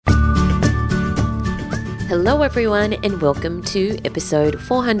Hello everyone and welcome to episode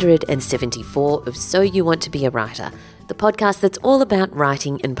 474 of So You Want to Be a Writer, the podcast that's all about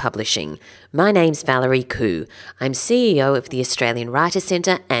writing and publishing. My name's Valerie Khoo. I'm CEO of the Australian Writer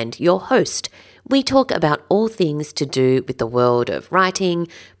Centre and your host. We talk about all things to do with the world of writing,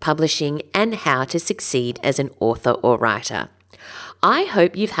 publishing and how to succeed as an author or writer. I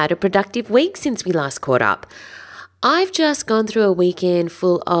hope you've had a productive week since we last caught up. I've just gone through a weekend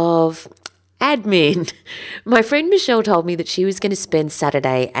full of admin. My friend Michelle told me that she was going to spend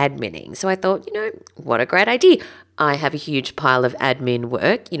Saturday adminning. So I thought, what a great idea. I have a huge pile of admin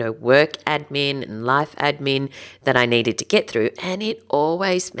work, work admin and life admin that I needed to get through. And it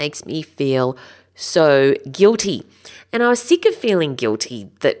always makes me feel so guilty. And I was sick of feeling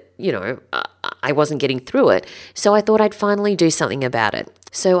guilty that, I wasn't getting through it. So I thought I'd finally do something about it.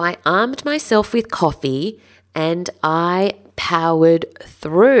 So I armed myself with coffee and I powered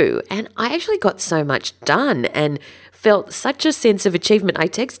through, and I actually got so much done and felt such a sense of achievement. I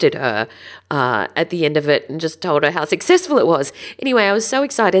texted her at the end of it and just told her how successful it was. Anyway, I was so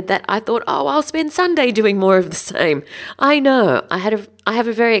excited that I thought, I'll spend Sunday doing more of the same. I know, I have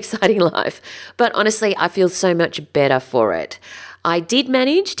a very exciting life, but honestly, I feel so much better for it. I did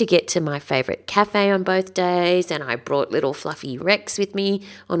manage to get to my favourite cafe on both days, and I brought little fluffy Rex with me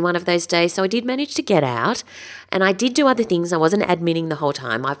on one of those days. So I did manage to get out, and I did do other things. I wasn't admitting the whole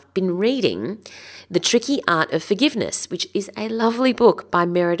time. I've been reading The Tricky Art of Forgiveness, which is a lovely book by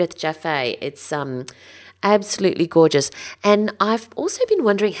Meredith Jaffe. It's absolutely gorgeous. And I've also been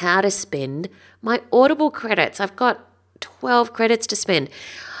wondering how to spend my Audible credits. I've got 12 credits to spend.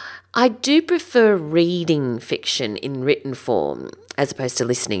 I do prefer reading fiction in written form as opposed to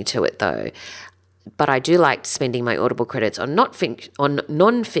listening to it though. But I do like spending my Audible credits on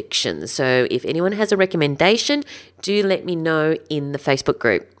non-fiction. So if anyone has a recommendation, do let me know in the Facebook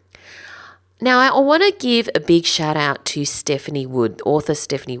group. Now, I want to give a big shout out to Stephanie Wood, author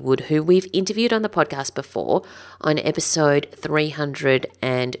Stephanie Wood, who we've interviewed on the podcast before on episode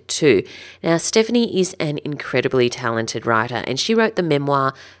 302. Now, Stephanie is an incredibly talented writer, and she wrote the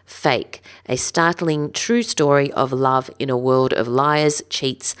memoir Fake, a startling true story of love in a world of liars,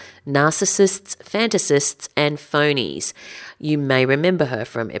 cheats, narcissists, fantasists, and phonies. You may remember her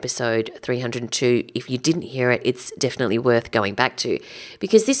from episode 302. If you didn't hear it, it's definitely worth going back to,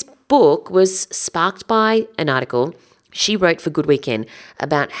 because this book was sparked by an article she wrote for Good Weekend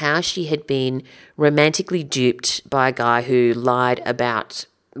about how she had been romantically duped by a guy who lied about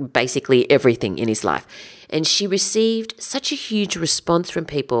basically everything in his life. And she received such a huge response from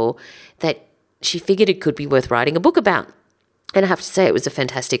people that she figured it could be worth writing a book about. And I have to say it was a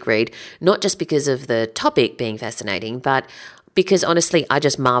fantastic read, not just because of the topic being fascinating, but because honestly, I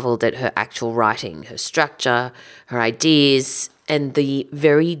just marveled at her actual writing, her structure, her ideas, and the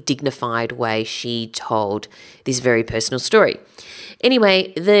very dignified way she told this very personal story.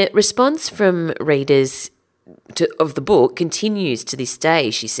 Anyway, the response from readers of the book continues to this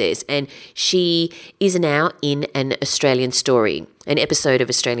day, she says, and she is now in an episode of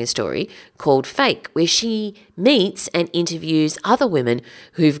Australian Story called Fake, where she meets and interviews other women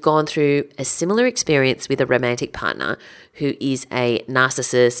who've gone through a similar experience with a romantic partner who is a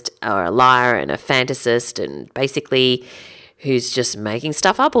narcissist or a liar and a fantasist and basically who's just making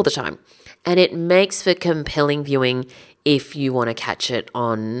stuff up all the time. And it makes for compelling viewing if you want to catch it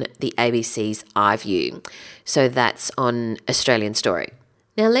on the ABC's iView. So that's on Australian Story.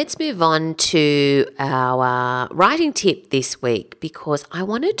 Now let's move on to our writing tip this week, because I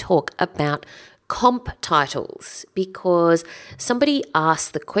want to talk about comp titles, because somebody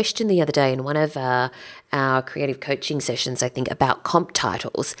asked the question the other day in one of our creative coaching sessions, I think, about comp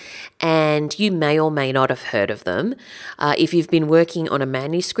titles, and you may or may not have heard of them. If you've been working on a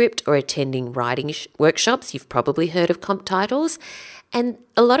manuscript or attending writing workshops, you've probably heard of comp titles, and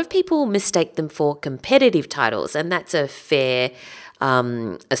a lot of people mistake them for competitive titles, and that's a fair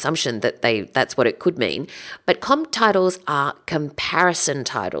assumption that that's what it could mean. But comp titles are comparison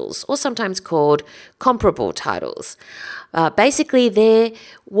titles, or sometimes called comparable titles. Basically, they're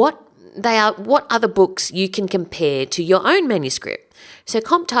what other books you can compare to your own manuscript. So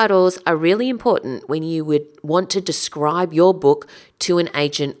comp titles are really important when you would want to describe your book to an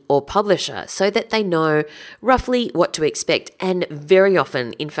agent or publisher so that they know roughly what to expect. And very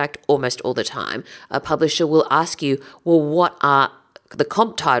often, in fact, almost all the time, a publisher will ask you, well, what are the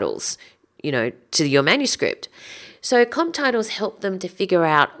comp titles, to your manuscript? So comp titles help them to figure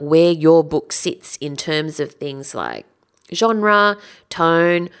out where your book sits in terms of things like genre,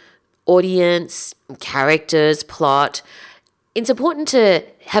 tone, audience, characters, plot, it's important to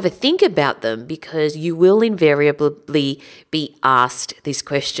have a think about them because you will invariably be asked these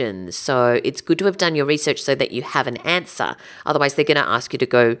questions. So it's good to have done your research so that you have an answer. Otherwise, they're going to ask you to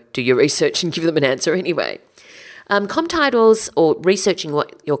go do your research and give them an answer anyway. Comp titles, or researching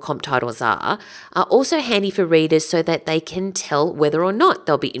what your comp titles are also handy for readers so that they can tell whether or not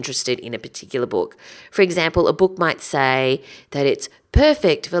they'll be interested in a particular book. For example, a book might say that it's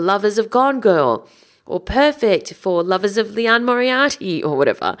perfect for lovers of Gone Girl, or perfect for lovers of Liane Moriarty, or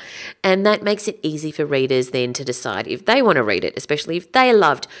whatever. And that makes it easy for readers then to decide if they want to read it, especially if they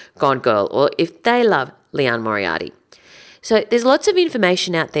loved Gone Girl or if they love Liane Moriarty. So there's lots of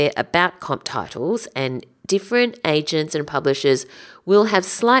information out there about comp titles, and different agents and publishers will have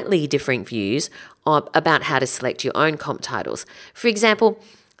slightly different views about how to select your own comp titles. For example,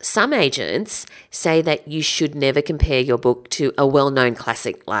 some agents say that you should never compare your book to a well-known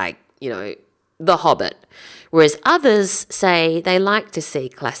classic like, The Hobbit, whereas others say they like to see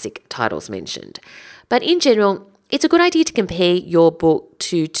classic titles mentioned. But in general, it's a good idea to compare your book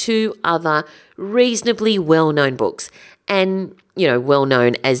to two other reasonably well-known books. And,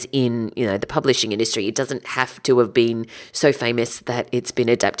 well-known as in, the publishing industry. It doesn't have to have been so famous that it's been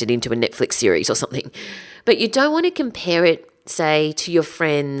adapted into a Netflix series or something. But you don't want to compare it, say, to your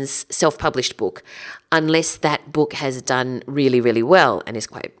friend's self-published book unless that book has done really, really well and is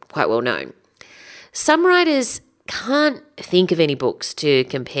quite well known. Some writers can't think of any books to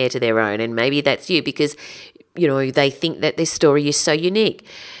compare to their own, and maybe that's you because, they think that their story is so unique.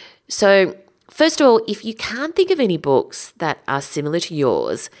 So, first of all, if you can't think of any books that are similar to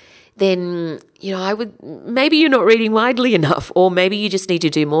yours, then, maybe you're not reading widely enough, or maybe you just need to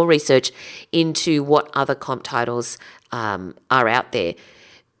do more research into what other comp titles are out there.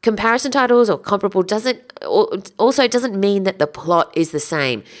 Comparison titles or comparable doesn't mean that the plot is the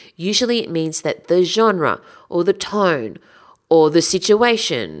same. Usually it means that the genre or the tone or the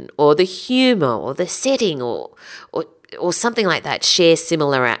situation or the humor or the setting or something like that share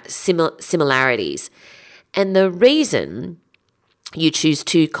similarities. And the reason you choose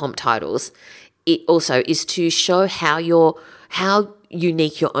two comp titles, it also is to show how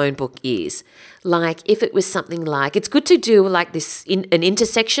unique your own book is. Like if it was something like, it's good to do like this in an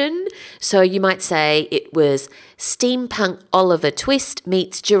intersection. So you might say it was Steampunk Oliver Twist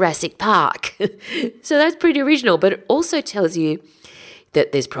meets Jurassic Park. So that's pretty original, but it also tells you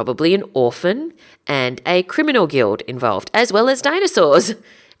that there's probably an orphan and a criminal guild involved, as well as dinosaurs.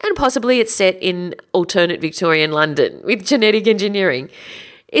 And possibly it's set in alternate Victorian London with genetic engineering.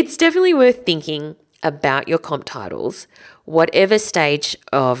 It's definitely worth thinking about your comp titles, whatever stage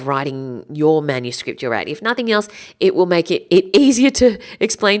of writing your manuscript you're at. If nothing else, it will make it easier to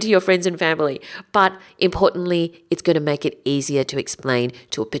explain to your friends and family. But importantly, it's going to make it easier to explain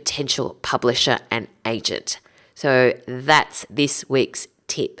to a potential publisher and agent. So that's this week's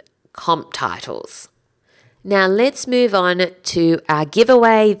tip, comp titles. Now let's move on to our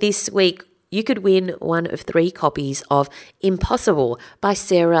giveaway this week. You could win one of 3 copies of Impossible by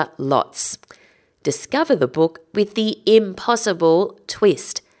Sarah Lotz. Discover the book with the impossible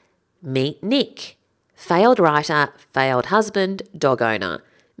twist. Meet Nick, failed writer, failed husband, dog owner.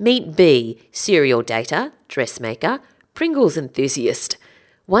 Meet B, serial dater, dressmaker, Pringles enthusiast.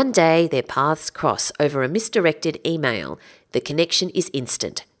 One day their paths cross over a misdirected email. The connection is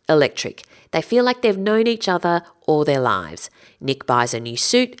instant, electric. They feel like they've known each other all their lives. Nick buys a new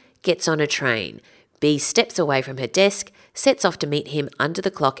suit, gets on a train. B steps away from her desk, sets off to meet him under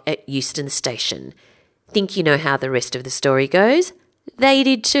the clock at Euston Station. Think you know how the rest of the story goes? They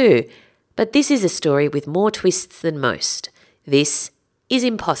did too. But this is a story with more twists than most. This is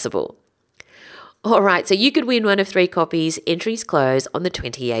Impossible. All right, so you could win one of 3 copies. Entries close on the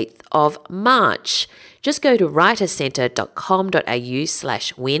 28th of March. Just go to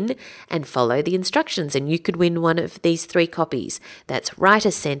writercentre.com.au/win and follow the instructions and you could win one of these 3 copies. That's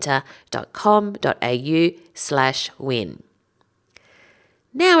writercentre.com.au/win.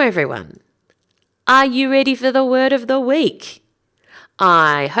 Now everyone, are you ready for the word of the week?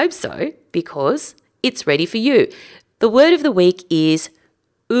 I hope so, because it's ready for you. The word of the week is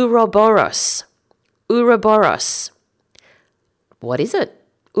Ouroboros. Ouroboros. What is it?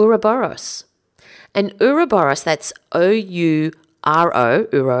 Ouroboros. An Ouroboros, that's O-U-R-O,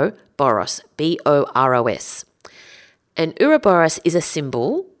 Ouroboros, B-O-R-O-S. An Ouroboros is a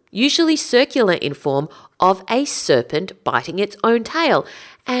symbol, usually circular in form, of a serpent biting its own tail,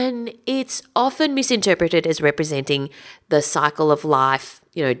 and it's often misinterpreted as representing the cycle of life,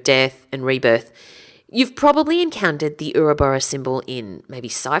 death and rebirth. You've probably encountered the Ouroboros symbol in maybe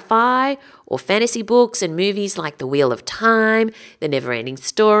sci-fi or fantasy books and movies like The Wheel of Time, The Never-Ending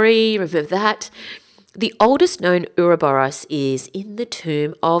Story, remember that? The oldest known Ouroboros is in the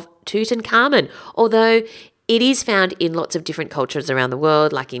tomb of Tutankhamun, although it is found in lots of different cultures around the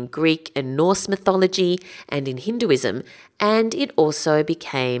world, like in Greek and Norse mythology and in Hinduism, and it also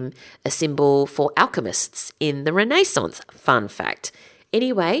became a symbol for alchemists in the Renaissance. Fun fact.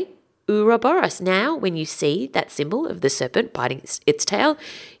 Anyway, Ouroboros. Now, when you see that symbol of the serpent biting its tail,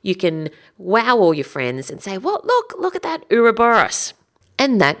 you can wow all your friends and say, well, look at that Ouroboros.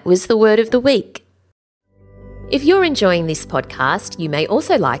 And that was the word of the week. If you're enjoying this podcast, you may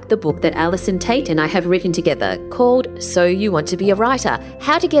also like the book that Alison Tate and I have written together called So You Want to Be a Writer,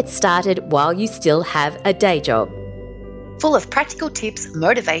 How to Get Started While You Still Have a Day Job. Full of practical tips,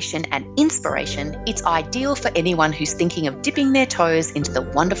 motivation and inspiration, it's ideal for anyone who's thinking of dipping their toes into the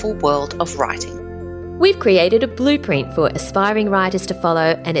wonderful world of writing. We've created a blueprint for aspiring writers to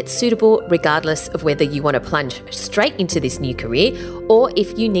follow, and it's suitable regardless of whether you want to plunge straight into this new career or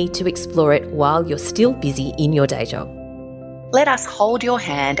if you need to explore it while you're still busy in your day job. Let us hold your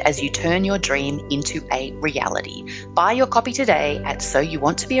hand as you turn your dream into a reality. Buy your copy today at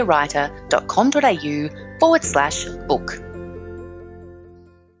soyouwanttobeawriter.com.au/book.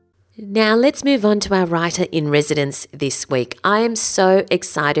 Now let's move on to our writer in residence this week. I am so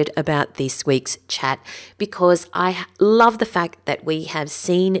excited about this week's chat because I love the fact that we have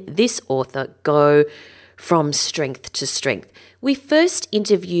seen this author go from strength to strength. We first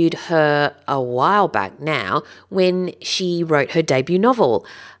interviewed her a while back now when she wrote her debut novel,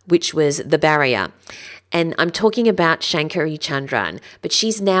 which was The Barrier. And I'm talking about Shankari Chandran, but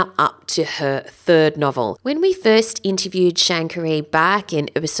she's now up to her third novel. When we first interviewed Shankari back in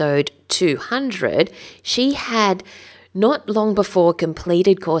episode 200, she had not long before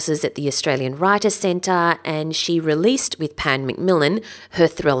completed courses at the Australian Writers' Centre, and she released with Pan Macmillan her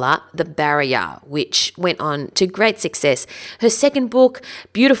thriller, The Barrier, which went on to great success. Her second book,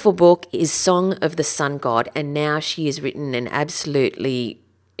 beautiful book, is Song of the Sun God, and now she has written an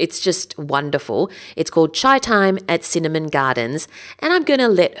it's just wonderful. It's called Chai Time at Cinnamon Gardens, and I'm going to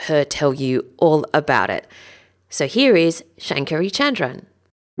let her tell you all about it. So here is Shankari Chandran.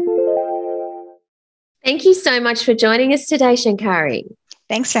 Thank you so much for joining us today, Shankari.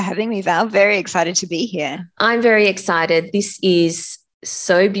 Thanks for having me, Val. Very excited to be here. I'm very excited. This is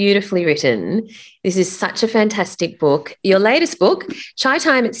so beautifully written. This is such a fantastic book. Your latest book, Chai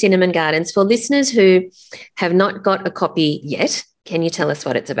Time at Cinnamon Gardens, for listeners who have not got a copy yet, can you tell us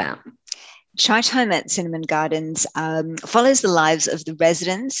what it's about? Chai Time at Cinnamon Gardens follows the lives of the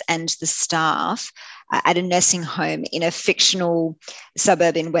residents and the staff at a nursing home in a fictional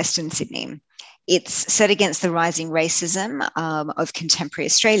suburb in Western Sydney. It's set against the rising racism of contemporary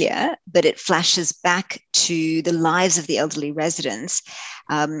Australia, but it flashes back to the lives of the elderly residents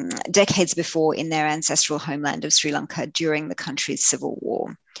decades before in their ancestral homeland of Sri Lanka during the country's civil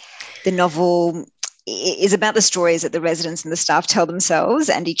war. The novel is about the stories that the residents and the staff tell themselves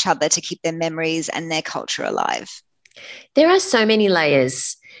and each other to keep their memories and their culture alive. There are so many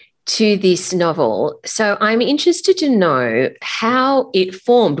layers to this novel. So I'm interested to know how it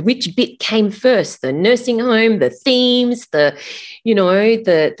formed, which bit came first, the nursing home, the themes, the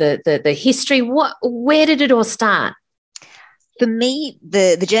history. Where did it all start? For me,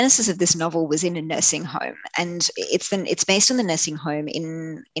 the genesis of this novel was in a nursing home, and it's based on the nursing home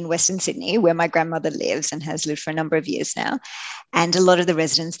in Western Sydney, where my grandmother lives and has lived for a number of years now. And a lot of the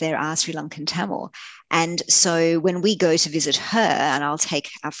residents there are Sri Lankan Tamil. And so when we go to visit her, and I'll take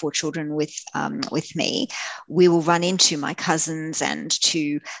our 4 children with me, we will run into my cousins and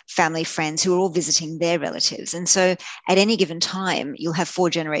to family friends who are all visiting their relatives. And so at any given time, you'll have 4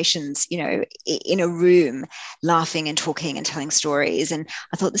 generations, in a room laughing and talking and telling stories. And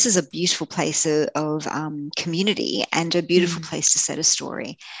I thought this is a beautiful place of community and a beautiful place to set a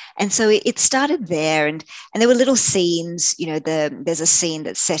story. And so it started there, and there were little scenes. There's a scene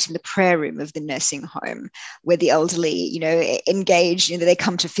that's set in the prayer room of the nursing home where the elderly, engage. They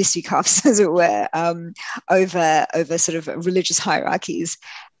come to fisticuffs, as it were, over sort of religious hierarchies.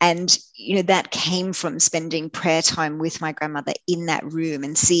 And, that came from spending prayer time with my grandmother in that room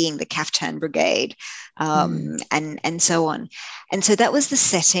and seeing the Kaftan Brigade and so on. And so that was the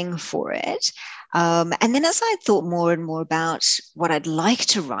setting for it. And then as I thought more and more about what I'd like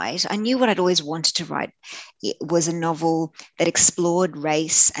to write, I knew what I'd always wanted to write. It was a novel that explored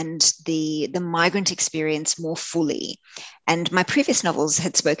race and the migrant experience more fully. And my previous novels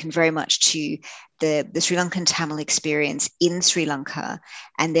had spoken very much to the Sri Lankan Tamil experience in Sri Lanka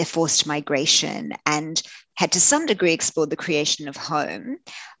and their forced migration, and had to some degree explored the creation of home.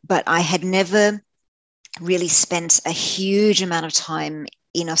 But I had never really spent a huge amount of time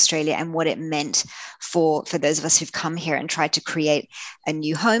in Australia and what it meant for those of us who've come here and tried to create a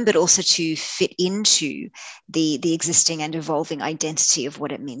new home, but also to fit into the existing and evolving identity of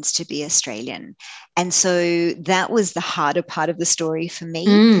what it means to be Australian. And so that was the harder part of the story for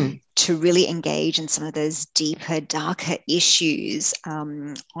me, to really engage in some of those deeper, darker issues,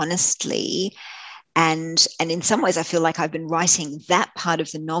 honestly. And in some ways, I feel like I've been writing that part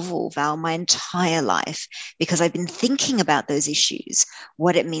of the novel, Val, my entire life, because I've been thinking about those issues,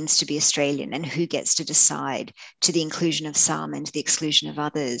 what it means to be Australian and who gets to decide, to the inclusion of some and the exclusion of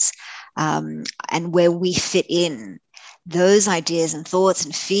others, and where we fit in. Those ideas and thoughts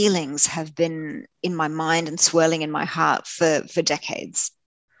and feelings have been in my mind and swirling in my heart for decades.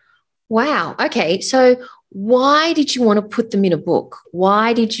 Wow. Okay. So why did you want to put them in a book?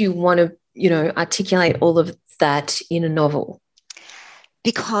 Why did you want to articulate all of that in a novel?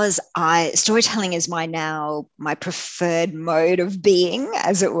 Because storytelling is my preferred mode of being,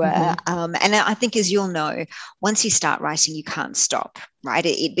 as it were. And I think, as you'll know, once you start writing, you can't stop, right?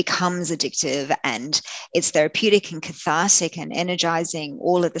 It becomes addictive, and it's therapeutic and cathartic and energizing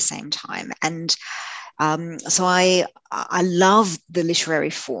all at the same time. And so I love the literary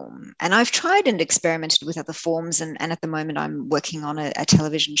form, and I've tried and experimented with other forms. And at the moment, I'm working on a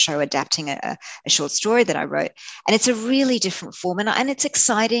television show adapting a short story that I wrote. And it's a really different form, and it's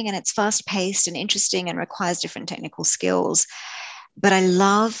exciting, and it's fast paced and interesting and requires different technical skills. But I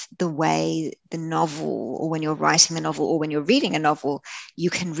love the way the novel, or when you're writing the novel, or when you're reading a novel, you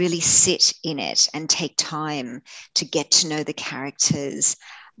can really sit in it and take time to get to know the characters,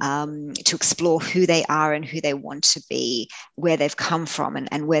 to explore who they are and who they want to be, where they've come from,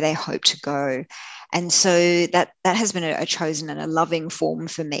 and where they hope to go. And so that has been a chosen and a loving form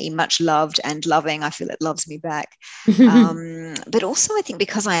for me, much loved and loving. I feel it loves me back. But also, I think,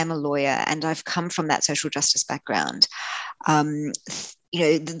 because I am a lawyer and I've come from that social justice background,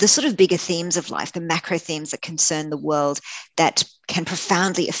 the sort of bigger themes of life, the macro themes that concern the world, that can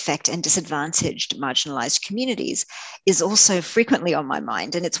profoundly affect and disadvantaged marginalized communities, is also frequently on my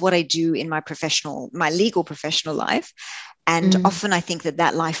mind. And it's what I do in my legal professional life. And often I think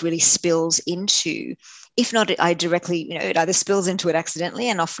that life really spills into, if not I directly, it either spills into it accidentally,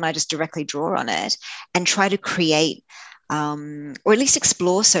 and often I just directly draw on it and try to create, or at least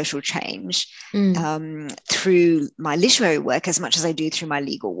explore social change through my literary work as much as I do through my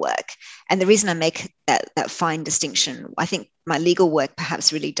legal work. And the reason I make that fine distinction, I think my legal work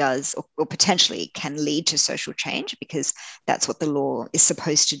perhaps really does, or potentially can lead to social change, because that's what the law is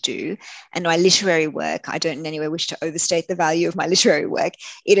supposed to do. And my literary work, I don't in any way wish to overstate the value of my literary work.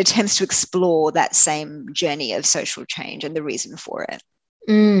 It attempts to explore that same journey of social change and the reason for it.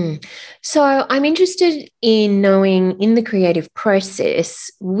 So I'm interested in knowing, in the creative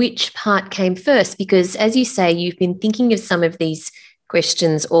process, which part came first, because as you say, you've been thinking of some of these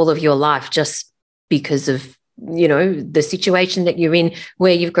questions all of your life, just because of, the situation that you're in,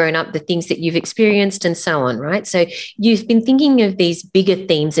 where you've grown up, the things that you've experienced and so on, right? So you've been thinking of these bigger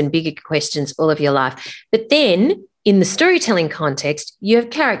themes and bigger questions all of your life. But then in the storytelling context, you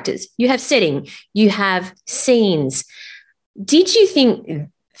have characters, you have setting, you have scenes. Did you think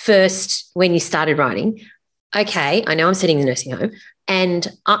first, when you started writing, okay, I know I'm setting the nursing home, and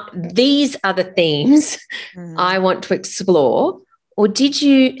these are the themes I want to explore? Or did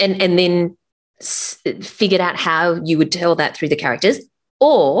you, and then figured out how you would tell that through the characters?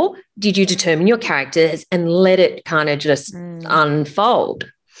 Or did you determine your characters and let it kind of just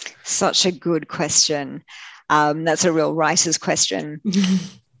unfold? Such a good question. That's a real writer's question.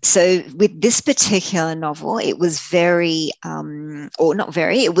 So with this particular novel, it was it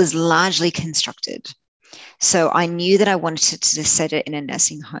was largely constructed. So I knew that I wanted to set it in a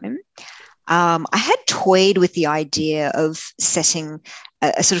nursing home. I had toyed with the idea of setting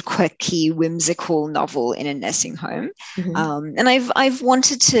a sort of quirky, whimsical novel in a nursing home. And I've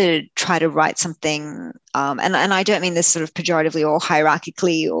wanted to try to write something, and I don't mean this sort of pejoratively or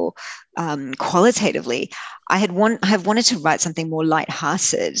hierarchically or qualitatively. I have wanted to write something more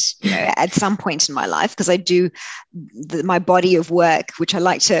lighthearted, at some point in my life, because I do my body of work, which I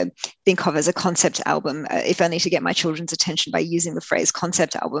like to think of as a concept album, if only to get my children's attention by using the phrase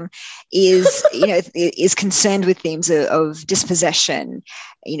concept album, is is concerned with themes of dispossession,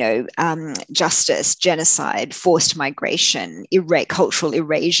 justice, genocide, forced migration, cultural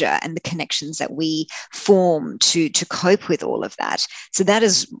erasure, and the connections that we form to cope with all of that. So that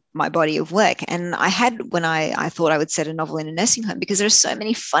is my body of work. And I had, when I thought I would set a novel in a nursing home, because there are so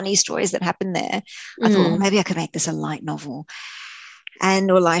many funny stories that happen there, I thought, well, maybe I could make this a light novel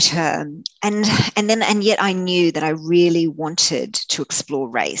or lighter. And yet I knew that I really wanted to explore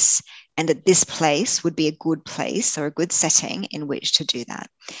race and that this place would be a good place or a good setting in which to do that.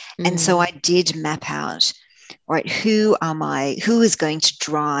 And so I did map out, right, who is going to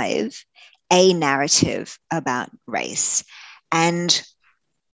drive a narrative about race? And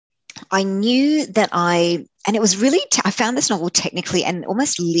I knew that and it was really, I found this novel technically and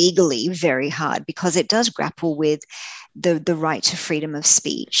almost legally very hard, because it does grapple with the right to freedom of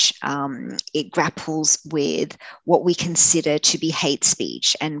speech. It grapples with what we consider to be hate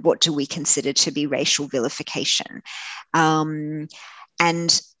speech and what do we consider to be racial vilification. And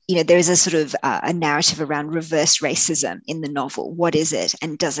there is a sort of a narrative around reverse racism in the novel. What is it,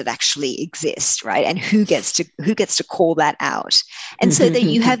 and does it actually exist, right? And who gets to call that out? And so that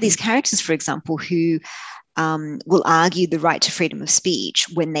you have these characters, for example, who will argue the right to freedom of speech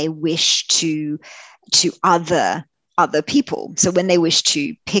when they wish to other people. So when they wish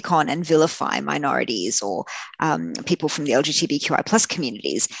to pick on and vilify minorities or people from the LGBTQI plus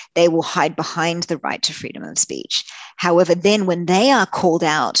communities, they will hide behind the right to freedom of speech. However, then when they are called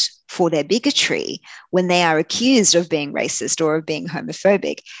out for their bigotry, when they are accused of being racist or of being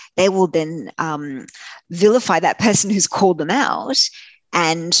homophobic, they will then vilify that person who's called them out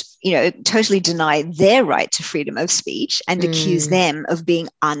and totally deny their right to freedom of speech and accuse them of being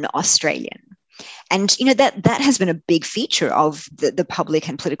un-Australian. And that has been a big feature of the public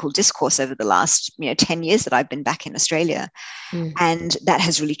and political discourse over the last 10 years that I've been back in Australia. And that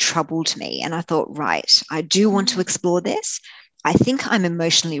has really troubled me. And I thought, right, I do want to explore this. I think I'm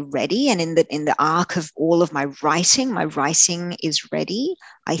emotionally ready. And in the arc of all of my writing is ready,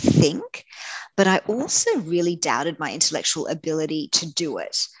 I think. But I also really doubted my intellectual ability to do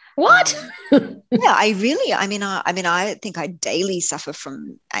it. What? Yeah, I think I daily suffer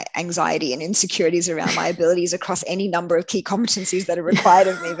from anxiety and insecurities around my abilities across any number of key competencies that are required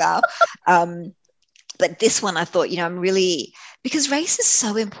of me, Val. But this one, I thought, I'm really, because race is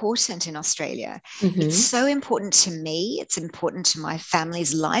so important in Australia. It's so important to me. It's important to my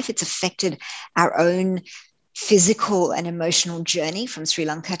family's life. It's affected our own physical and emotional journey from Sri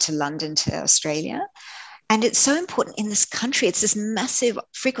Lanka to London to Australia. And it's so important in this country. It's this massive,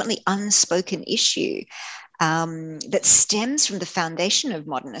 frequently unspoken issue that stems from the foundation of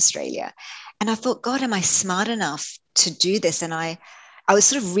modern Australia. And I thought, God, am I smart enough to do this? And I was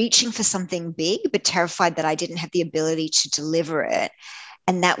sort of reaching for something big, but terrified that I didn't have the ability to deliver it.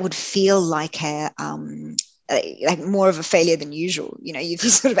 And that would feel like like more of a failure than usual. If you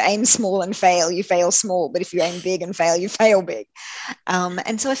sort of aim small and fail, you fail small. But if you aim big and fail, you fail big.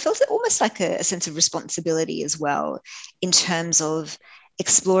 And so I felt it almost like a sense of responsibility as well in terms of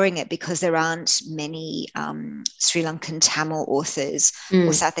exploring it, because there aren't many Sri Lankan Tamil authors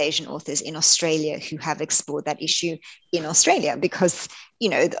or South Asian authors in Australia who have explored that issue in Australia, because,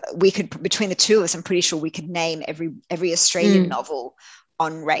 we could, between the two of us, I'm pretty sure we could name every Australian novel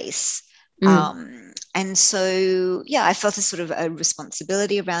on race. And so, yeah, I felt a sort of a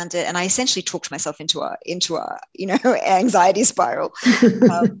responsibility around it. And I essentially talked myself into a anxiety spiral.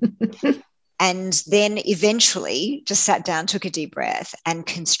 And then eventually just sat down, took a deep breath and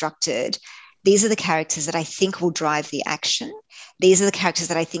constructed, these are the characters that I think will drive the action. These are the characters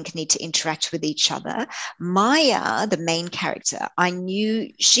that I think need to interact with each other. Maya, the main character, I knew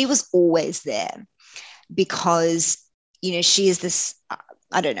she was always there because, she is this,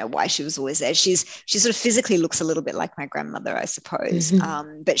 I don't know why she was always there. She sort of physically looks a little bit like my grandmother, I suppose.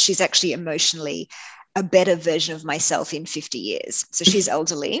 But she's actually emotionally a better version of myself in 50 years. So she's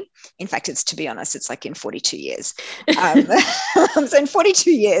elderly. In fact, to be honest, it's like in 42 years. So in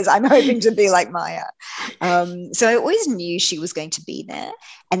 42 years, I'm hoping to be like Maya. So I always knew she was going to be there.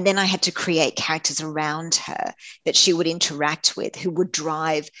 And then I had to create characters around her that she would interact with, who would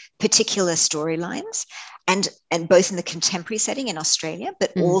drive particular storylines. And both in the contemporary setting in Australia,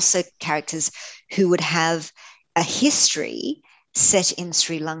 but also characters who would have a history set in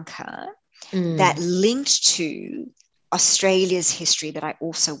Sri Lanka that linked to Australia's history that I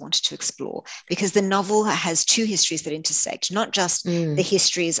also wanted to explore, because the novel has two histories that intersect, not just the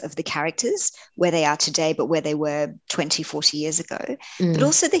histories of the characters, where they are today, but where they were 20, 40 years ago, but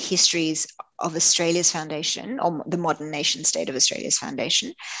also the histories of Australia's foundation, or the modern nation state of Australia's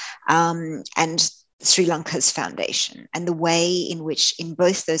foundation, and Sri Lanka's foundation, and the way in which in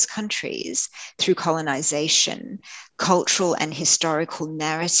both those countries, through colonization, cultural and historical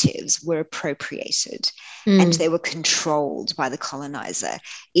narratives were appropriated and they were controlled by the colonizer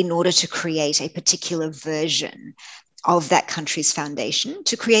in order to create a particular version of that country's foundation,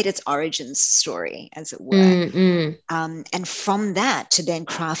 to create its origins story, as it were. And from that to then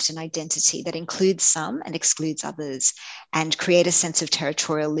craft an identity that includes some and excludes others, and create a sense of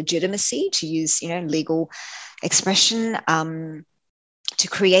territorial legitimacy, to use, legal expression, to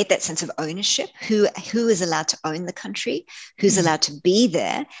create that sense of ownership. Who is allowed to own the country, who's allowed to be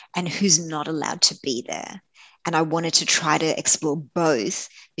there, and who's not allowed to be there. And I wanted to try to explore both,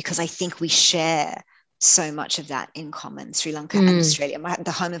 because I think we share so much of that in common, Sri Lanka and Australia,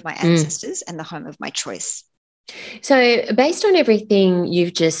 the home of my ancestors and the home of my choice. So based on everything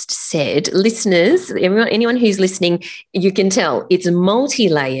you've just said, listeners, anyone who's listening, you can tell it's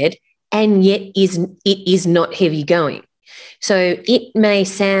multi-layered, and yet it is not heavy going. So it may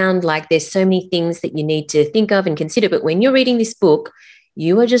sound like there's so many things that you need to think of and consider, but when you're reading this book,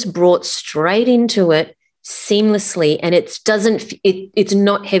 you are just brought straight into it seamlessly, and it's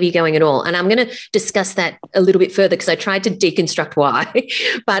not heavy going at all. And I'm going to discuss that a little bit further, because I tried to deconstruct why.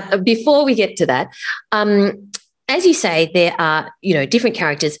 But before we get to that, as you say, there are, different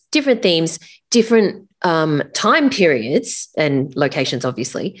characters, different themes, different time periods and locations,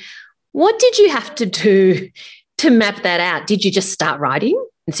 obviously. What did you have to do to map that out? Did you just start writing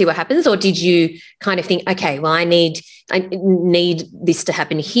and see what happens? Or did you kind of think, okay, well, I need this to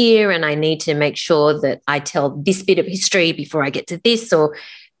happen here, and I need to make sure that I tell this bit of history before I get to this? Or,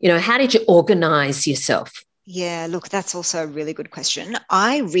 how did you organize yourself? Yeah, look, that's also a really good question.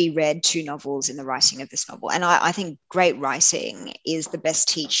 I reread 2 novels in the writing of this novel, and I think great writing is the best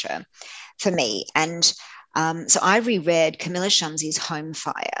teacher for me. And so I reread Camilla Shumsey's Home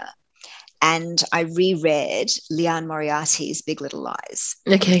Fire, and I reread Liane Moriarty's Big Little Lies.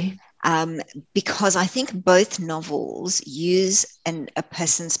 Okay. Because I think both novels use a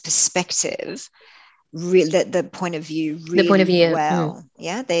person's perspective, the point of view really well.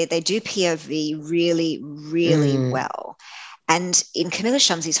 Yeah, they do POV really, really well. And in Camilla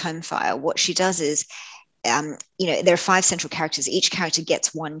Shumsey's Home Fire, what she does is, there are 5 central characters. Each character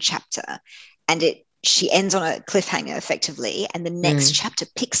gets 1 chapter, and she ends on a cliffhanger effectively, and the next chapter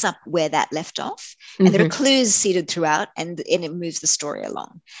picks up where that left off. And there are clues seeded throughout, and it moves the story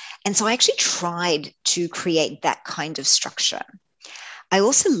along. And so I actually tried to create that kind of structure. I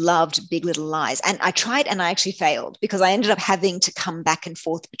also loved Big Little Lies, and I tried, and I actually failed, because I ended up having to come back and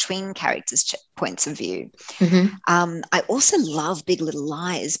forth between characters' points of view. I also love Big Little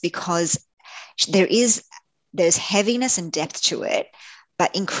Lies because there's heaviness and depth to it,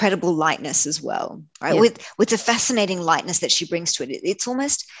 but incredible lightness as well, right? Yeah. With the fascinating lightness that she brings to it. It's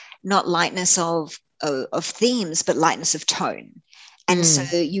almost not lightness of themes, but lightness of tone. And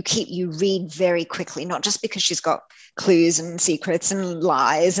so you read very quickly, not just because she's got clues and secrets and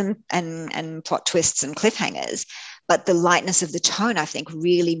lies and plot twists and cliffhangers, but the lightness of the tone, I think,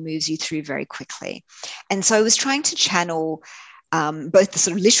 really moves you through very quickly. And so I was trying to channel both the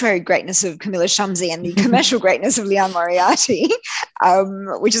sort of literary greatness of Camilla Shumsey and the commercial greatness of Liane Moriarty,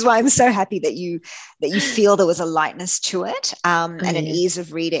 which is why I'm so happy that you feel there was a lightness to it, and an ease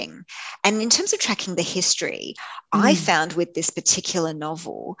of reading. And in terms of tracking the history, I found with this particular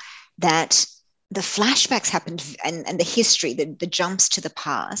novel that the flashbacks happened, and the history, the jumps to the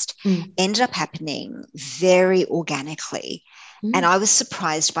past ended up happening very organically. And I was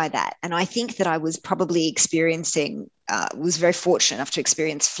surprised by that. And I think that I was probably was very fortunate enough to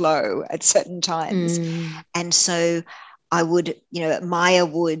experience flow at certain times. And so I would, Maya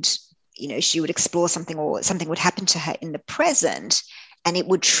would, she would explore something, or something would happen to her in the present, and it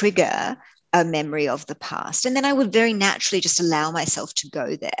would trigger a memory of the past. And then I would very naturally just allow myself to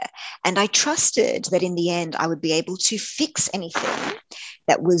go there. And I trusted that in the end, I would be able to fix anything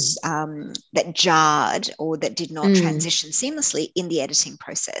that was that jarred or that did not transition seamlessly in the editing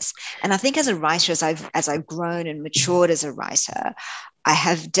process. And I think as a writer, as I've grown and matured as a writer, I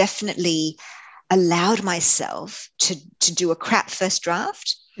have definitely allowed myself to do a crap first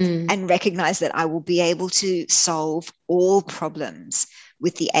draft and recognize that I will be able to solve all problems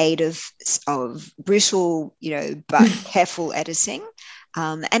with the aid of brutal, but careful editing,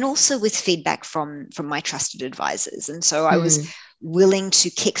 and also with feedback from my trusted advisors. And so I was willing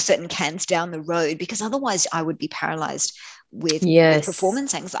to kick certain cans down the road, because otherwise I would be paralyzed with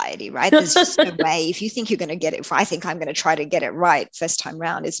performance anxiety, right? There's just no way. If you think you're going to get it, if I think I'm going to try to get it right first time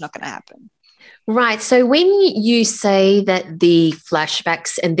round, it's not going to happen. Right. So when you say that the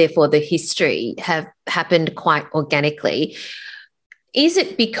flashbacks and therefore the history have happened quite organically, is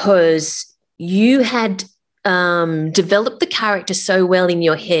it because you had developed the character so well in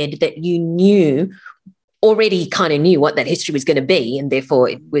your head that you already kind of knew what that history was going to be, and therefore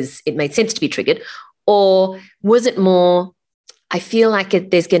it made sense to be triggered? Or was it more, I feel like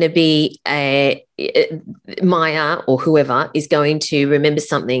there's going to be Maya or whoever is going to remember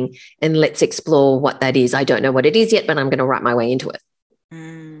something, and let's explore what that is. I don't know what it is yet, but I'm going to write my way into it.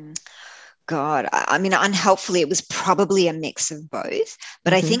 God, I mean, unhelpfully, it was probably a mix of both.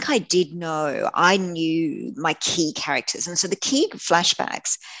 But I think I knew my key characters. And so the key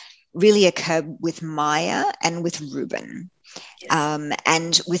flashbacks really occur with Maya and with Ruben. Yes.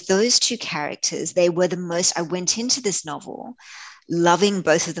 And with those two characters, they were the most, I went into this novel loving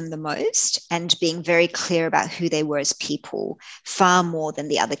both of them the most and being very clear about who they were as people, far more than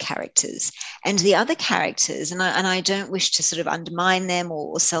the other characters. And the other characters, and I don't wish to sort of undermine them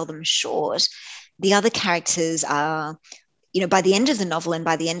or sell them short, the other characters are, by the end of the novel and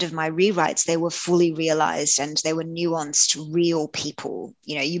by the end of my rewrites, they were fully realized and they were nuanced, real people.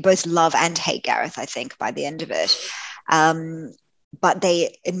 You both love and hate Gareth, I think, by the end of it. But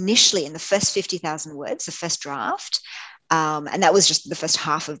they initially, in the first 50,000 words, the first draft, and that was just the first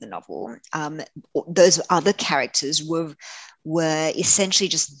half of the novel, those other characters were essentially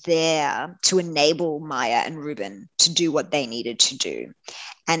just there to enable Maya and Ruben to do what they needed to do.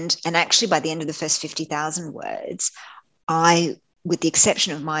 And actually, by the end of the first 50,000 words, with the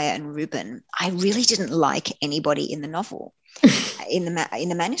exception of Maya and Ruben, I really didn't like anybody in the novel. in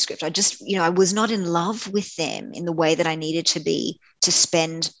the manuscript, I was not in love with them in the way that I needed to be to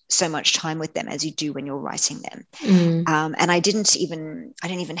spend so much time with them as you do when you're writing them. And I didn't even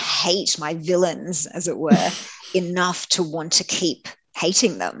hate my villains, as it were, enough to want to keep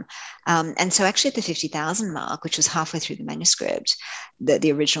hating them. And so actually at the 50,000 mark, which was halfway through the manuscript,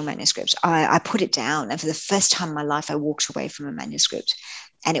 the original manuscript, I put it down. And for the first time in my life, I walked away from a manuscript.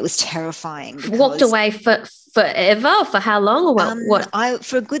 And it was terrifying. Walked away for forever? For how long? Or what?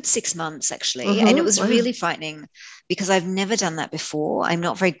 For a good 6 months, actually. And it was really frightening because I've never done that before. I'm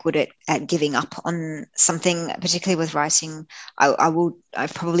not very good at giving up on something, particularly with writing. I'm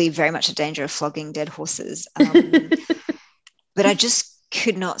probably very much in danger of flogging dead horses. But I just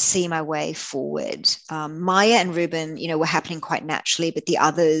could not see my way forward. Maya and Ruben, were happening quite naturally, but the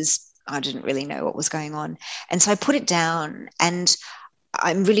others, I didn't really know what was going on. And so I put it down, and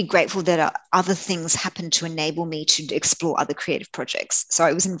I'm really grateful that other things happened to enable me to explore other creative projects. So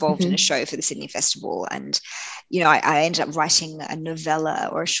I was involved in a show for the Sydney Festival, and, I ended up writing a novella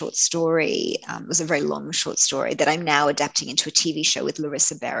or a short story. It was a very long short story that I'm now adapting into a TV show with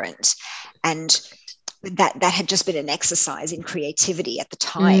Larissa Behrendt. And that had just been an exercise in creativity at the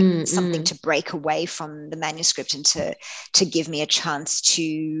time, something to break away from the manuscript and to give me a chance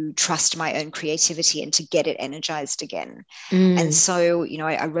to trust my own creativity and to get it energized again. And so,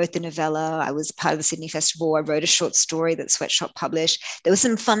 I wrote the novella. I was part of the Sydney Festival. I wrote a short story that Sweatshop published. There were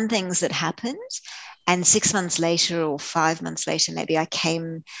some fun things that happened. And 6 months later or 5 months later, maybe I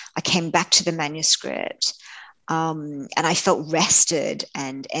came back to the manuscript. And I felt rested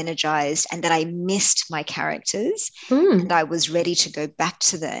and energized, and that I missed my characters, and I was ready to go back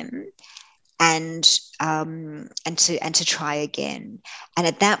to them and to try again. And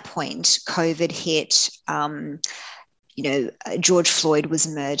at that point, COVID hit. George Floyd was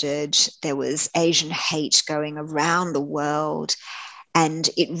murdered. There was Asian hate going around the world. And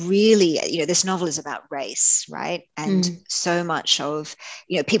it really, this novel is about race, right? And so much of,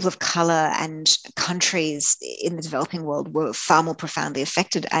 people of color and countries in the developing world were far more profoundly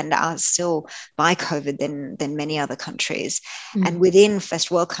affected and are still by COVID than many other countries. And within first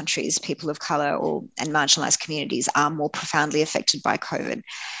world countries, people of color and marginalized communities are more profoundly affected by COVID.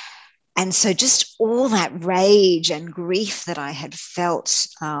 And so just all that rage and grief that I had felt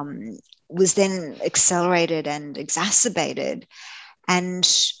was then accelerated and exacerbated.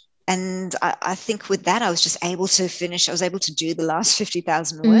 And I think with that, I was just able to finish. I was able to do the last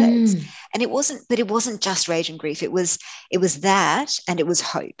 50,000 words, and it wasn't just rage and grief. It was that, and it was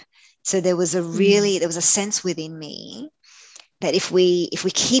hope. So there was a sense within me that if we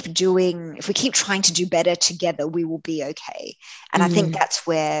keep trying to do better together, we will be okay. And I think that's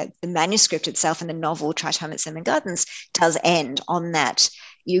where the manuscript itself and the novel Try Time at Seven Gardens does end on that.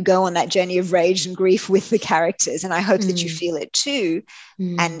 You go on that journey of rage and grief with the characters, and I hope that you feel it too.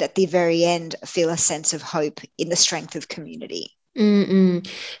 And at the very end, feel a sense of hope in the strength of community.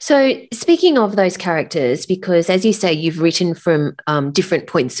 So speaking of those characters, because as you say, you've written from different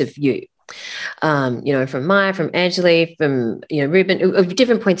points of view, from Maya, from Anjali, from, Ruben, of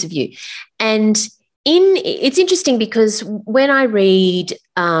different points of view. And it's interesting because when I read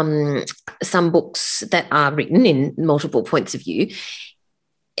some books that are written in multiple points of view,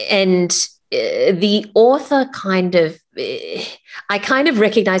 and the author I kind of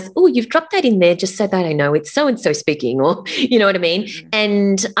recognize, oh, you've dropped that in there just so that I know it's so-and-so speaking, or you know what I mean?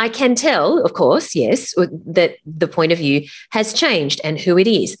 And I can tell, of course, yes, that the point of view has changed and who it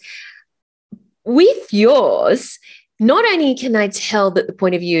is. With yours, not only can I tell that the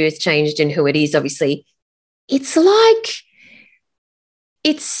point of view has changed and who it is, obviously, it's like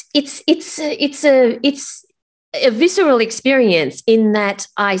it's a visceral experience in that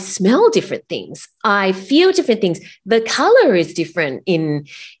I smell different things. I feel different things. The color is different in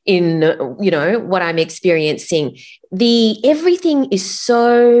what I'm experiencing. Everything is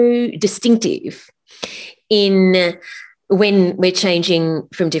so distinctive in when we're changing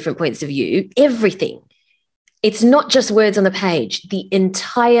from different points of view. Everything. It's not just words on the page. The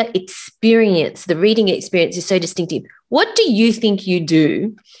entire experience, the reading experience is so distinctive. What do you think you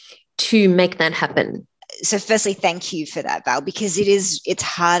do to make that happen? So firstly, thank you for that, Val, because it's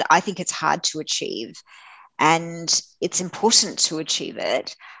hard. I think it's hard to achieve, and it's important to achieve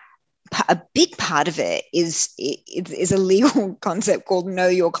it. A big part of it is a legal concept called know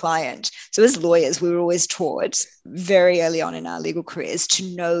your client. So as lawyers, we were always taught very early on in our legal careers to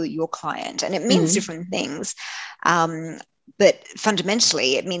know your client, and it means different things. But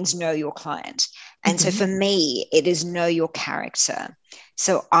fundamentally, it means know your client. And so for me, it is know your character.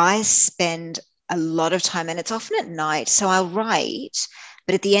 So I spend a lot of time, and it's often at night. So I'll write,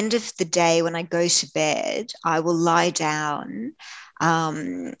 but at the end of the day, when I go to bed, I will lie down.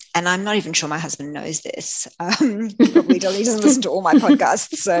 And I'm not even sure my husband knows this. He probably doesn't. He doesn't listen to all my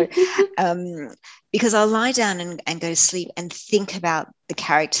podcasts. So, because I'll lie down and go to sleep and think about the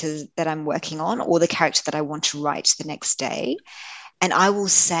characters that I'm working on or the character that I want to write the next day. And I will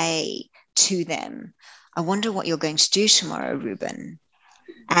say to them, I wonder what you're going to do tomorrow, Ruben.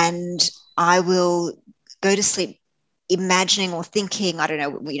 And I will go to sleep imagining or thinking, I don't know,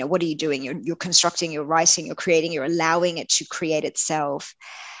 what are you doing? You're constructing, you're writing, you're creating, you're allowing it to create itself.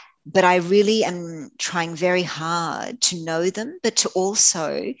 But I really am trying very hard to know them, but to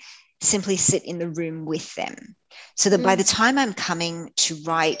also simply sit in the room with them. So that by the time I'm coming to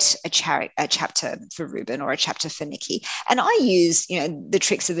write a chapter for Ruben or a chapter for Nikki, and I use, the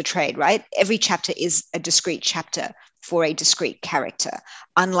tricks of the trade, right? Every chapter is a discrete chapter for a discrete character,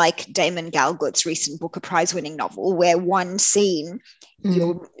 unlike Damon Galgut's recent Booker Prize-winning novel, where one scene,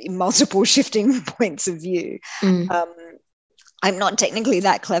 you're in multiple shifting points of view. I'm not technically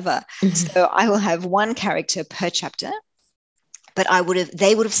that clever. So I will have one character per chapter, but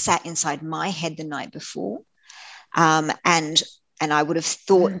they would have sat inside my head the night before. And I would have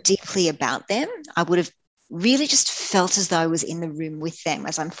thought deeply about them. I would have really just felt as though I was in the room with them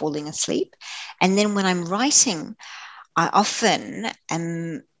as I'm falling asleep. And then when I'm writing, I often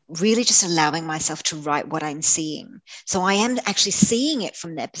am really just allowing myself to write what I'm seeing. So I am actually seeing it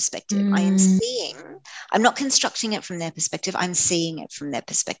from their perspective. I'm not constructing it from their perspective. I'm seeing it from their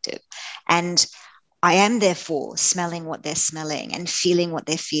perspective. And I am therefore smelling what they're smelling and feeling what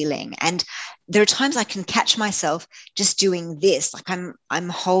they're feeling. And there are times I can catch myself just doing this, like I'm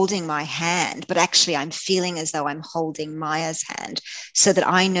holding my hand, but actually I'm feeling as though I'm holding Maya's hand, so that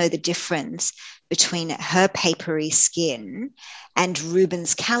I know the difference between her papery skin and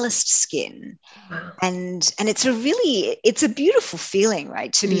Ruben's calloused skin. Wow. And it's a beautiful feeling,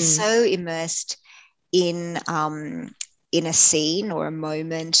 right? To be so immersed in a scene or a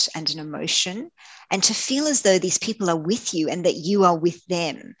moment and an emotion, and to feel as though these people are with you and that you are with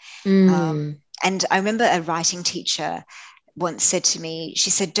them. And I remember a writing teacher once said to me, she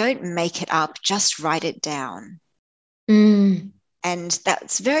said, don't make it up, just write it down. And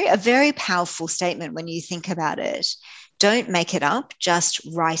that's a very powerful statement when you think about it. Don't make it up, just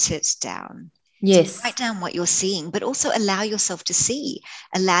write it down. Yes. So write down what you're seeing, but also allow yourself to see,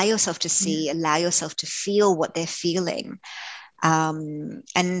 allow yourself to feel what they're feeling. And,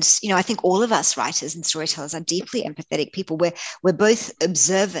 I think all of us writers and storytellers are deeply empathetic people. We're both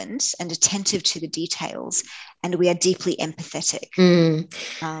observant and attentive to the details, and we are deeply empathetic.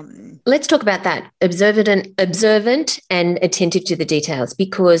 Let's talk about that, observant and attentive to the details,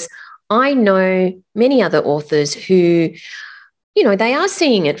 because I know many other authors who, they are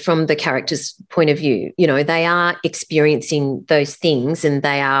seeing it from the character's point of view. They are experiencing those things and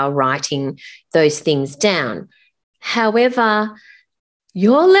they are writing those things down. However,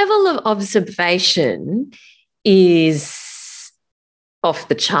 your level of observation is off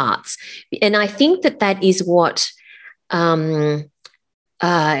the charts. And I think that is what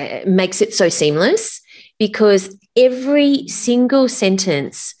makes it so seamless, because every single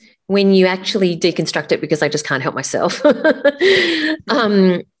sentence, when you actually deconstruct it, because I just can't help myself,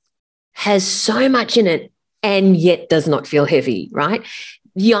 has so much in it and yet does not feel heavy, right?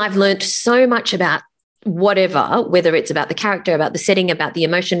 I've learned so much about whether it's about the character, about the setting, about the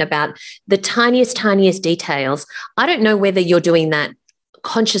emotion, about the tiniest details. I don't know whether you're doing that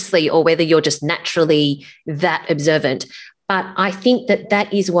consciously or whether you're just naturally that observant, but I think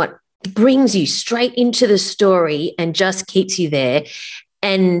that is what brings you straight into the story and just keeps you there.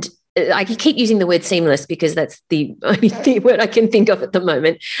 And I keep using the word seamless because that's the only word I can think of at the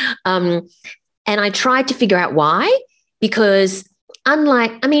moment. And I tried to figure out why, because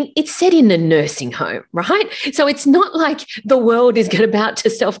it's set in a nursing home, right? So it's not like the world is about to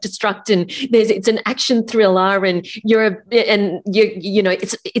self-destruct and it's an action thriller and it's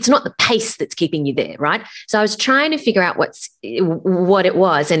not the pace that's keeping you there, right? So I was trying to figure out what it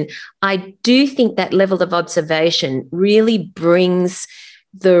was. And I do think that level of observation really brings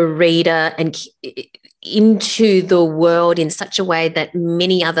the reader and into the world in such a way that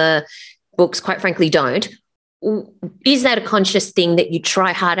many other books, quite frankly, don't. Is that a conscious thing that you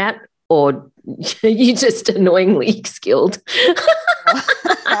try hard at, or you just annoyingly skilled?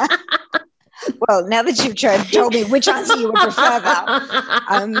 Well, now that you've told me which answer you would prefer,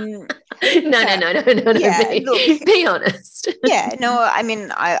 Val. No. Yeah, be honest. Yeah, no, I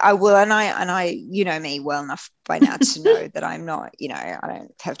mean, I will, and I, you know me well enough by now to know that I'm not, I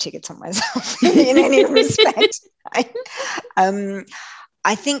don't have tickets on myself in any respect. I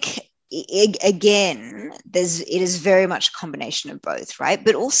think, again, it is very much a combination of both, right?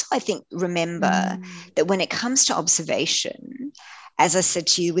 But also, I think, remember that when it comes to observation, as I said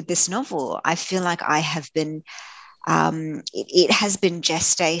to you with this novel, I feel like I have been, it has been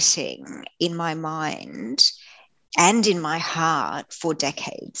gestating in my mind and in my heart for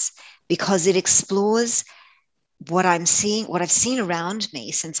decades, because it explores what I've seen around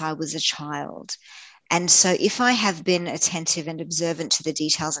me since I was a child. And so if I have been attentive and observant to the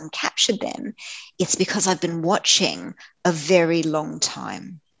details and captured them, it's because I've been watching a very long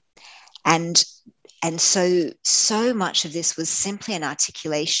time. And so much of this was simply an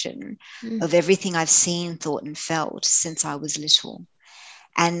articulation of everything I've seen, thought, and felt since I was little.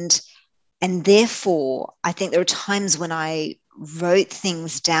 And therefore, I think there are times when I wrote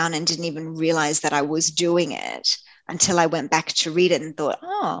things down and didn't even realize that I was doing it until I went back to read it and thought,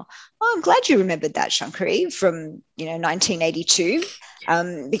 oh, I'm glad you remembered that, Shankari, from 1982,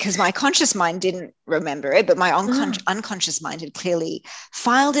 because my conscious mind didn't remember it, but my unconscious mind had clearly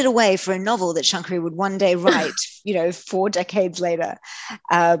filed it away for a novel that Shankari would one day write, 4 decades later.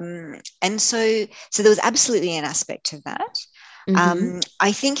 And so there was absolutely an aspect of that.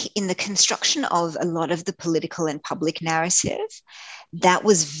 I think in the construction of a lot of the political and public narrative, that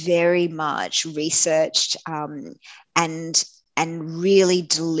was very much researched and really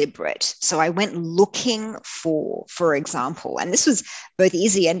deliberate. So I went looking for example, and this was both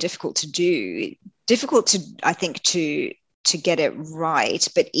easy and difficult to do. Difficult to, I think, to get it right,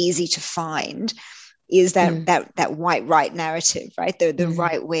 but easy to find, is that white right narrative, right? The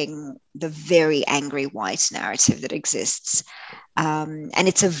right wing, the very angry white narrative that exists. And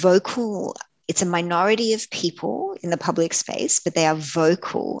it's a minority of people in the public space, but they are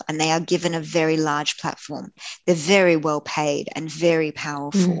vocal and they are given a very large platform. They're very well paid and very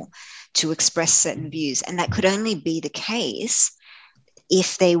powerful to express certain views. And that could only be the case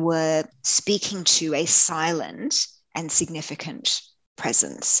if they were speaking to a silent and significant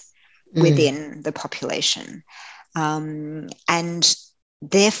presence within the population. And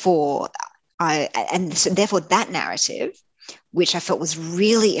therefore that narrative, which I felt was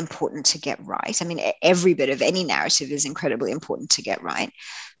really important to get right. I mean, every bit of any narrative is incredibly important to get right,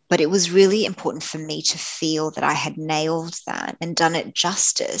 but it was really important for me to feel that I had nailed that and done it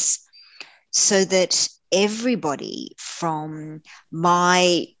justice, so that everybody from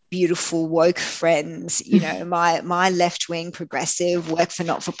my beautiful woke friends, my left-wing progressive work for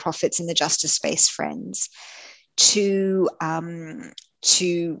not-for-profits in the justice space friends, to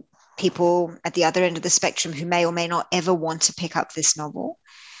people at the other end of the spectrum who may or may not ever want to pick up this novel,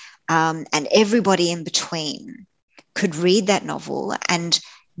 and everybody in between could read that novel and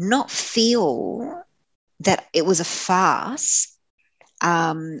not feel that it was a farce,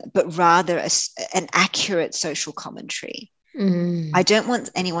 but rather an accurate social commentary. I don't want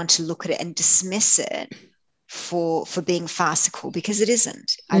anyone to look at it and dismiss it for being farcical, because it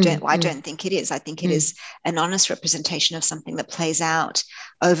isn't. I don't think it is. I think it is an honest representation of something that plays out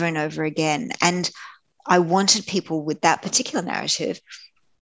over and over again. And I wanted people with that particular narrative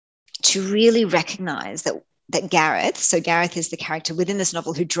to really recognize that Gareth, so Gareth is the character within this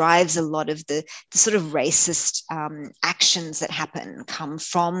novel who drives a lot of the sort of racist actions that come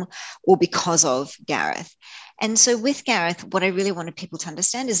from or because of Gareth. And so with Gareth, what I really wanted people to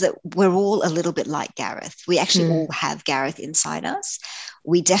understand is that we're all a little bit like Gareth. We actually all have Gareth inside us.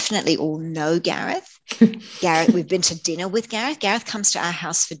 We definitely all know Gareth. We've been to dinner with Gareth. Gareth comes to our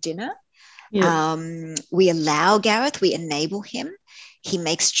house for dinner. Yep. We allow Gareth, we enable him. He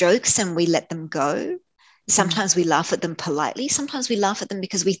makes jokes and we let them go. Sometimes we laugh at them politely. Sometimes we laugh at them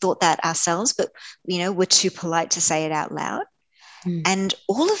because we thought that ourselves, but we're too polite to say it out loud. And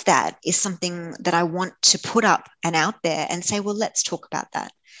all of that is something that I want to put up and out there and say, well, let's talk about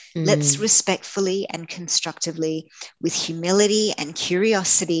that. Let's respectfully and constructively, with humility and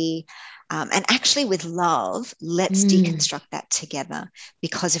curiosity, and actually with love, let's deconstruct that together.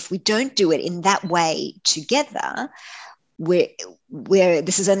 Because if we don't do it in that way together, where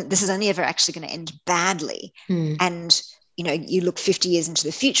this is only ever actually going to end badly. And you look 50 years into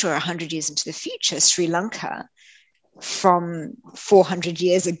the future or 100 years into the future, Sri Lanka from 400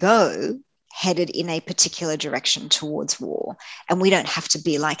 years ago headed in a particular direction towards war. And we don't have to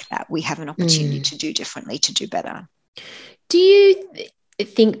be like that. We have an opportunity to do differently, to do better. Do you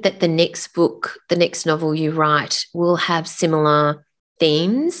think that the next book, the next novel you write, will have similar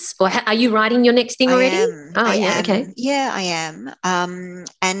themes? Or are you writing your next thing already? I am. Okay. Yeah, I am.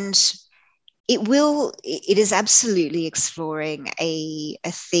 And it is absolutely exploring a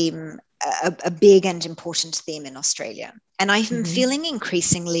theme, a big and important theme in Australia. And I'm feeling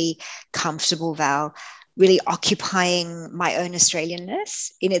increasingly comfortable, Val, really occupying my own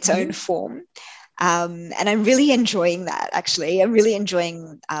Australianness in its own form. And I'm really enjoying that, actually. I'm really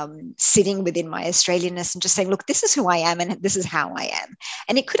enjoying sitting within my Australianness and just saying, look, this is who I am and this is how I am.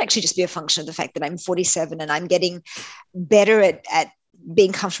 And it could actually just be a function of the fact that I'm 47 and I'm getting better at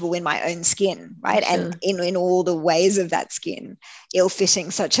being comfortable in my own skin, right? Sure. And in all the ways of that skin,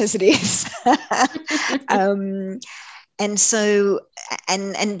 ill-fitting such as it is. And so,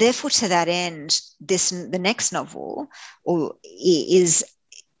 and therefore, to that end, the next novel is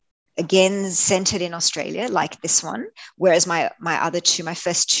again centered in Australia, like this one, whereas my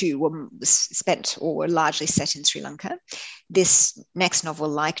first two were largely set in Sri Lanka. This next novel,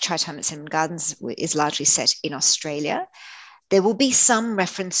 like Chai Time at Cinnamon Gardens, is largely set in Australia. There will be some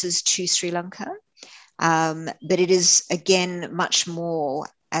references to Sri Lanka, but it is, again, much more,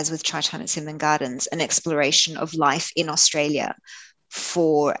 as with Chai Time at Cinnamon Gardens, an exploration of life in Australia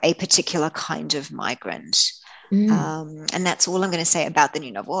for a particular kind of migrant. And that's all I'm going to say about the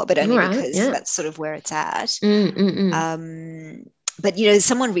new novel, but only because that's sort of where it's at. But,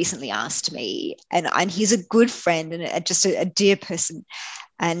 someone recently asked me, and he's a good friend and just a dear person,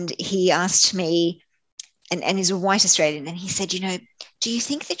 and he asked me, and he's a white Australian, and he said, do you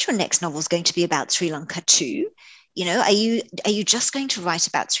think that your next novel is going to be about Sri Lanka too? Are you just going to write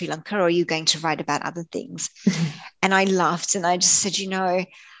about Sri Lanka, or are you going to write about other things? And I laughed and I just said,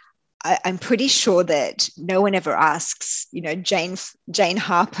 I'm pretty sure that no one ever asks, Jane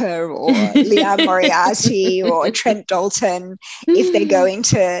Harper or Leah Moriarty or Trent Dalton if they're going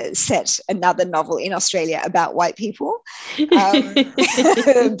to set another novel in Australia about white people. But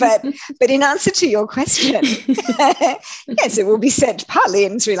in answer to your question, yes, it will be set partly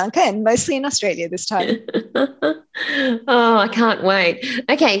in Sri Lanka and mostly in Australia this time. Oh, I can't wait.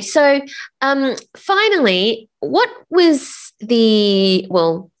 Okay, so finally, what was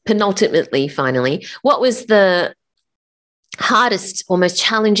penultimately, finally, what was the hardest or most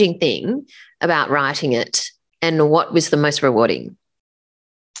challenging thing about writing it, and what was the most rewarding?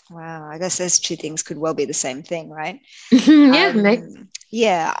 Wow, I guess those two things could well be the same thing, right?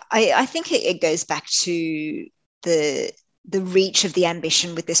 Yeah, I think it goes back to the reach of the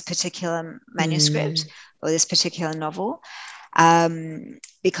ambition with this particular manuscript or this particular novel,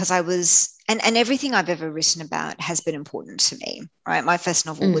 because I was, and everything I've ever written about has been important to me, right? My first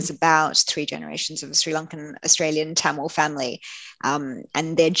novel was about 3 generations of a Sri Lankan Australian Tamil family,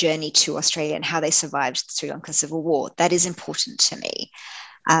 and their journey to Australia and how they survived the Sri Lanka Civil War. That is important to me.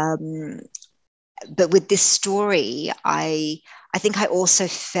 But with this story, I think I also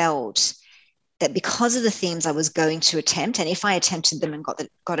felt that because of the themes I was going to attempt, and if I attempted them and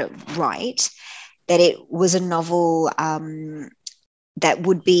got it right, that it was a novel that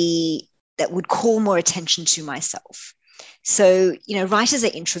would call more attention to myself. So, writers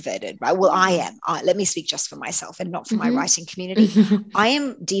are introverted, right? Well, I am. Let me speak just for myself and not for my writing community. I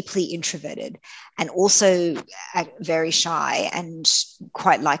am deeply introverted and also very shy and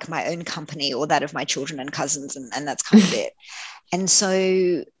quite like my own company or that of my children and cousins, and that's kind of it. And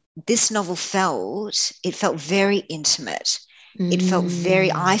so this novel felt very intimate.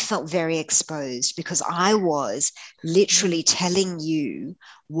 I felt very exposed because I was literally telling you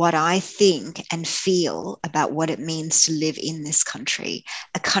what I think and feel about what it means to live in this country,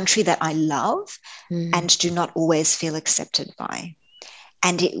 a country that I love and do not always feel accepted by.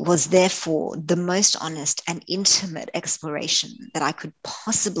 And it was therefore the most honest and intimate exploration that I could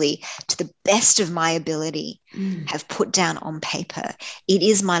possibly, to the best of my ability, have put down on paper. It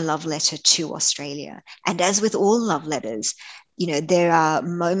is my love letter to Australia. And as with all love letters, there are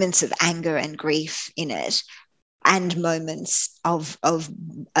moments of anger and grief in it, and moments of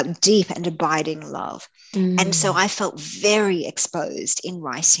deep and abiding love. And so I felt very exposed in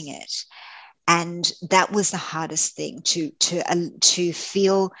writing it. And that was the hardest thing, to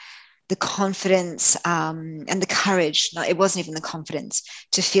feel the confidence and the courage. No, it wasn't even the confidence,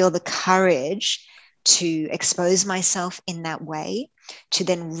 to feel the courage to expose myself in that way, to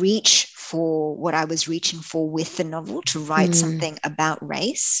then reach for what I was reaching for with the novel, to write something about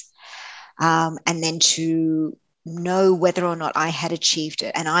race, and then to know whether or not I had achieved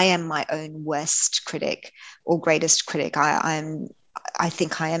it. And I am my own worst critic or greatest critic. I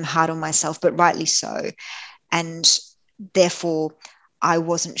think I am hard on myself, but rightly so. And therefore, I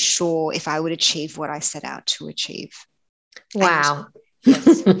wasn't sure if I would achieve what I set out to achieve. Wow.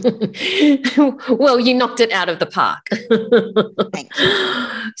 Yes. Well, you knocked it out of the park. Thank you.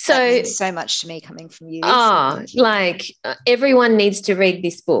 So, that means so much to me coming from you. Oh, like everyone needs to read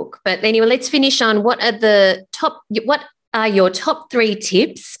this book. But anyway, let's finish on what are your top 3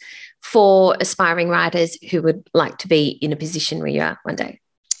 tips for aspiring writers who would like to be in a position where you are one day?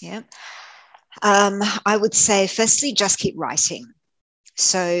 Yeah. I would say, firstly, just keep writing.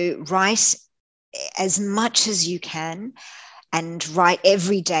 So write as much as you can, and write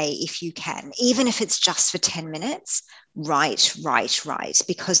every day if you can, even if it's just for 10 minutes. Write,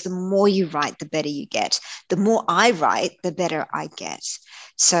 because the more you write, the better you get. The more I write, the better I get.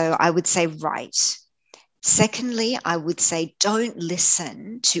 So I would say write. Secondly, I would say don't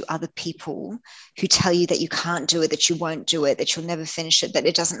listen to other people who tell you that you can't do it, that you won't do it, that you'll never finish it, that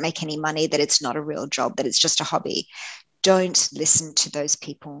it doesn't make any money, that it's not a real job, that it's just a hobby. Don't listen to those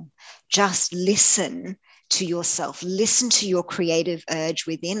people. Just listen to yourself. Listen to your creative urge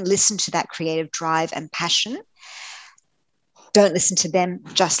within. Listen to that creative drive and passion. Don't listen to them.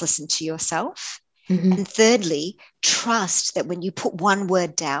 Just listen to yourself. And thirdly, trust that when you put one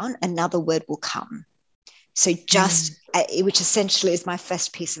word down, another word will come. So just, which essentially is my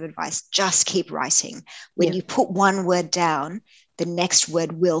first piece of advice, just keep writing. When you put one word down, the next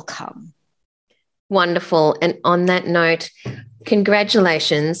word will come. Wonderful. And on that note,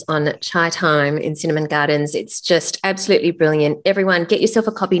 congratulations on Chai Time in Cinnamon Gardens. It's just absolutely brilliant. Everyone, get yourself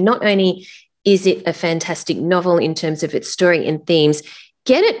a copy. Not only is it a fantastic novel in terms of its story and themes,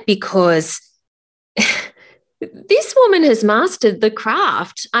 get it because this woman has mastered the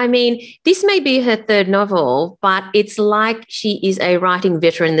craft. I mean, this may be her 3rd novel, but it's like she is a writing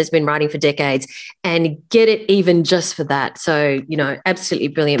veteran that's been writing for decades, and get it even just for that. So, absolutely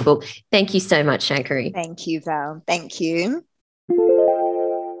brilliant book. Thank you so much, Shankari. Thank you, Val. Thank you.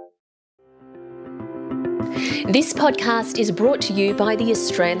 This podcast is brought to you by the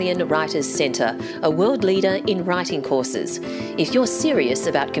Australian Writers Centre, a world leader in writing courses. If you're serious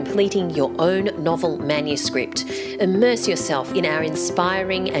about completing your own novel manuscript, immerse yourself in our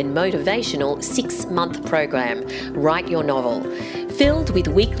inspiring and motivational 6-month program, Write Your Novel. Filled with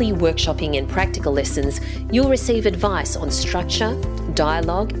weekly workshopping and practical lessons, you'll receive advice on structure,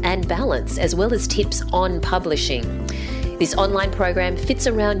 dialogue, and balance, as well as tips on publishing. This online program fits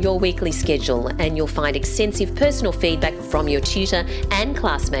around your weekly schedule, and you'll find extensive personal feedback from your tutor and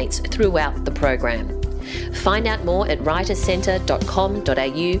classmates throughout the program. Find out more at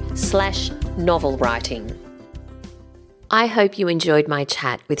writercentre.com.au/novel writing. I hope you enjoyed my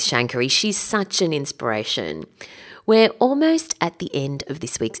chat with Shankari. She's such an inspiration. We're almost at the end of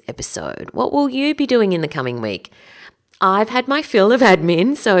this week's episode. What will you be doing in the coming week? I've had my fill of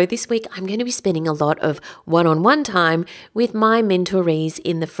admin, so this week I'm going to be spending a lot of one-on-one time with my mentorees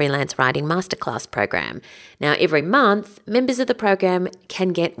in the Freelance Writing Masterclass program. Now, every month, members of the program can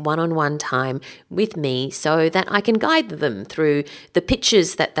get one-on-one time with me so that I can guide them through the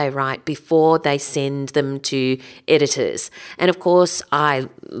pitches that they write before they send them to editors. And of course, I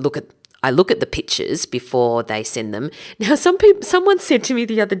look at the pictures before they send them. Now, someone said to me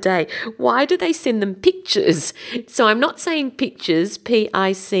the other day, why do they send them pictures? So I'm not saying pictures,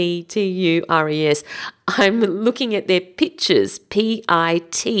 Pictures. I'm looking at their pitches, Pitches,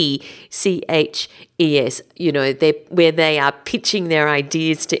 where they are pitching their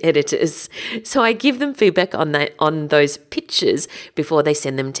ideas to editors. So I give them feedback on those pitches before they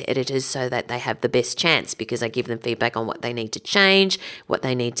send them to editors so that they have the best chance, because I give them feedback on what they need to change, what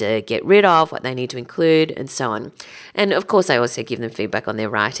they need to get rid of, what they need to include, and so on. And of course, I also give them feedback on their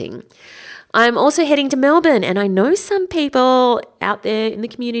writing. I'm also heading to Melbourne, and I know some people out there in the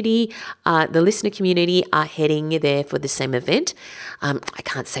community, the listener community, are heading there for the same event. I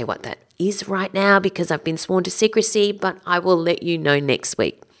can't say what that is right now because I've been sworn to secrecy, but I will let you know next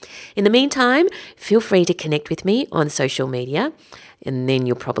week. In the meantime, feel free to connect with me on social media, and then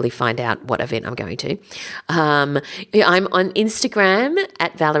you'll probably find out what event I'm going to. I'm on Instagram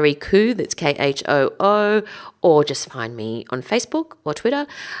at Valerie Khoo, that's Khoo, or just find me on Facebook or Twitter,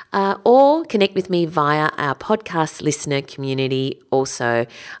 or connect with me via our podcast listener community, also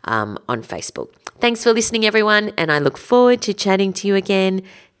on Facebook. Thanks for listening, everyone, and I look forward to chatting to you again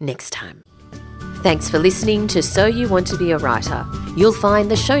next time. Thanks for listening to So You Want to Be a Writer. You'll find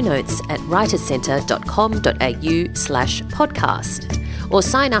the show notes at writerscentre.com.au/podcast, or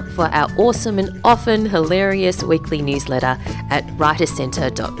sign up for our awesome and often hilarious weekly newsletter at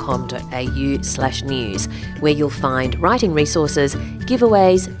writerscentre.com.au/news, where you'll find writing resources,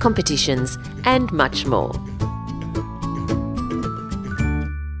 giveaways, competitions, and much more.